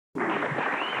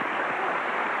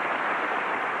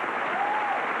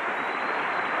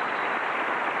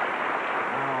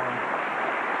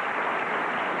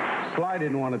Sly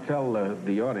didn't want to tell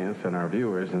the audience and our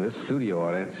viewers and this studio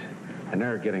audience, and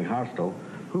they're getting hostile,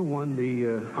 who won the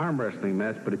arm wrestling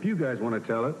match. But if you guys want to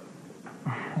tell it,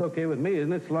 it's okay with me,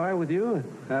 isn't it, Sly, with you?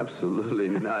 Absolutely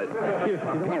not. You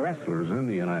know, wrestlers in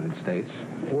the United States.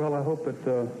 Well, I hope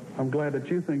that, I'm glad that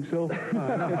you think so.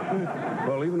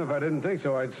 Well, even if I didn't think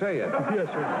so, I'd say it. Yes,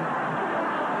 sir.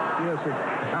 Yes, sir.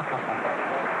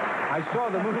 I saw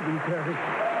the movie, Terry.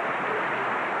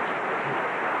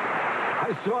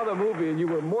 I saw the movie, and you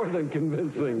were more than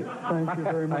convincing. Thank you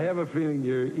very much. I have a feeling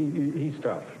he's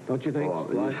tough. Don't you think? Oh,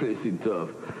 he's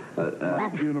tough.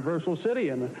 Universal City,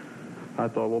 and I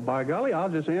thought, well, by golly, I'll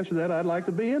just answer that. I'd like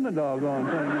to be in the doggone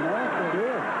thing, you know? So,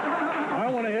 yeah. I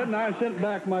went ahead and I sent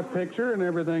back my picture and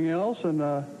everything else, and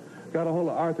got a hold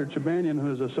of Arthur Chibanian,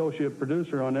 who's associate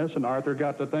producer on this, and Arthur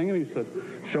got the thing, and he said,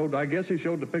 I guess he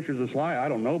showed the pictures of Sly. I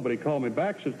don't know, but he called me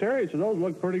back. He says, Terry, he says, those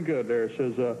look pretty good there. He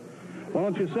says, why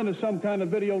don't you send us some kind of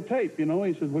videotape, you know?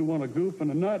 He says, we want a goof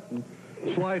and a nut and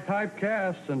Sly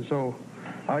typecast, and so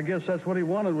I guess that's what he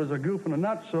wanted, was a goof and a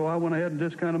nut, so I went ahead and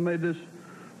just kind of made this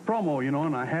promo, you know,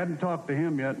 and I hadn't talked to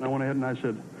him yet, and I went ahead and I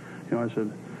said,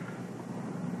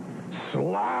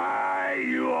 Sly,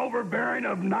 you overbearing,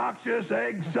 obnoxious,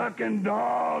 egg-sucking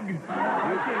dog.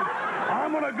 I said,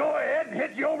 I'm going to go ahead and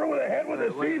hit you over with the head with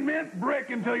a cement brick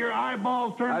until your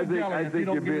eyeballs turn to jelly. I think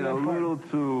you're being a little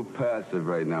too passive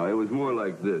right now. It was more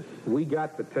like this. We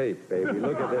got the tape, baby.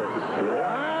 Look at this.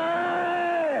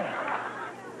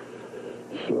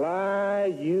 Sly,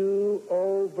 you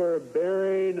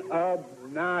overbearing,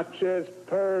 obnoxious,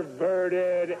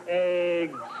 perverted,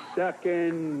 egg-sucking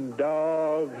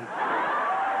dog.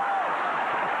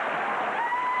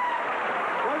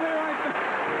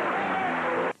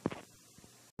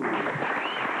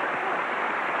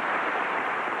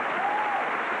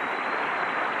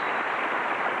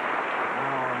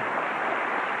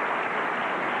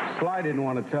 Sly didn't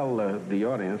want to tell the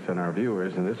audience and our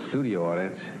viewers and this studio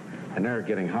audience, and they're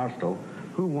getting hostile,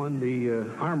 who won the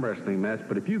arm wrestling match.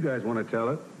 But if you guys want to tell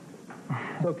it,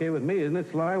 it's okay with me, isn't it,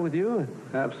 Sly, with you?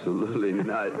 Absolutely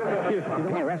not. You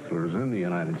know, wrestlers in the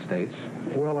United States.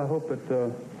 Well, I hope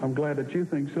that, I'm glad that you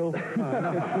think so.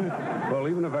 Well,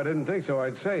 even if I didn't think so,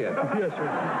 I'd say it. Yes, sir.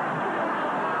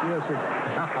 Yes, sir.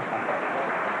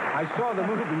 I saw the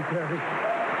movie, Terry.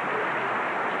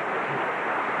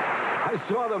 I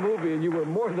saw the movie, and you were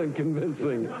more than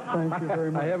convincing. Thank you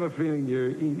very much. I have a feeling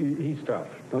he's tough.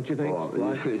 Don't you think? Oh,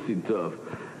 he's tough.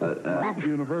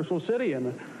 Universal City,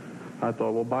 and I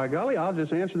thought, well, by golly, I'll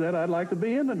just answer that. I'd like to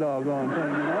be in the doggone thing, you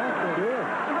know? So,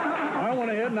 yeah. I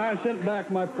went ahead and I sent back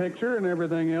my picture and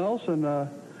everything else, and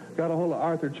got a hold of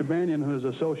Arthur Chibanian, who's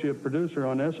associate producer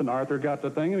on this, and Arthur got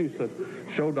the thing, and he said,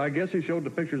 I guess he showed the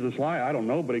pictures of Sly. I don't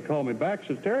know, but he called me back.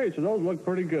 He says, Terry, he says, those look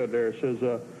pretty good there. He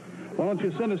says, why don't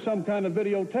you send us some kind of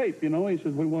videotape, you know? He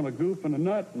says, we want a goof and a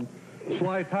nut and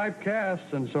Sly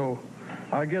typecast, and so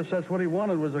I guess that's what he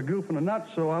wanted, was a goof and a nut,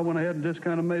 so I went ahead and just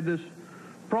kind of made this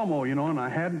promo, you know, and I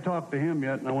hadn't talked to him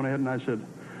yet, and I went ahead and I said,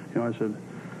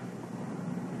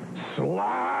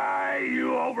 Sly,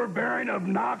 you overbearing,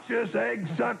 obnoxious,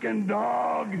 egg-sucking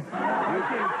dog. I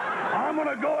said, I'm going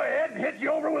to go ahead and hit you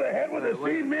over with the head with a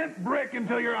cement brick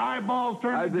until your eyeballs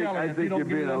turn to jelly. I think you're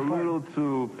being a little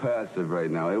too passive right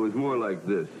now. It was more like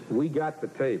this. We got the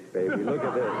tape, baby. Look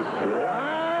at this.